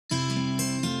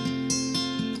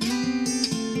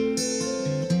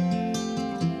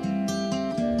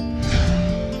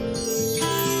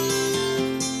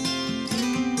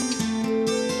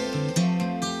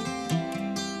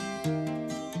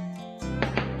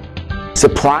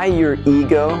Supply your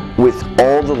ego with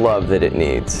all the love that it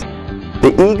needs.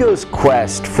 The ego's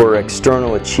quest for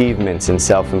external achievements and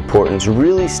self-importance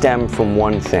really stem from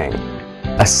one thing: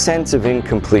 a sense of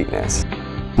incompleteness.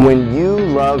 When you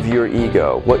love your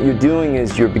ego, what you're doing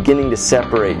is you're beginning to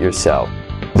separate yourself,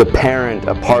 the parent,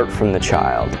 apart from the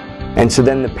child. And so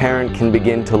then the parent can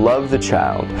begin to love the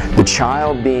child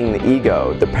being the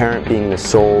ego, the parent being the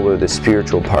soul or the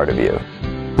spiritual part of you.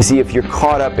 You see, if you're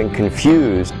caught up and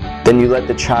confused, then you let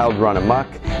the child run amok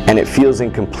and it feels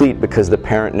incomplete because the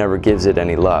parent never gives it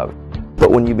any love.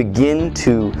 But when you begin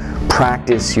to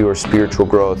practice your spiritual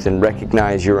growth and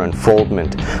recognize your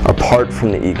unfoldment apart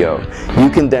from the ego,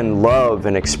 you can then love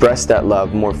and express that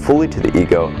love more fully to the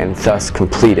ego and thus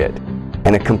complete it.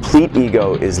 And a complete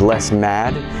ego is less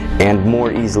mad and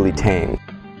more easily tamed.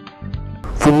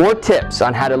 For more tips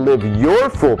on how to live your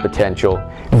full potential,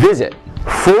 visit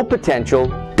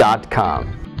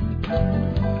fullpotential.com.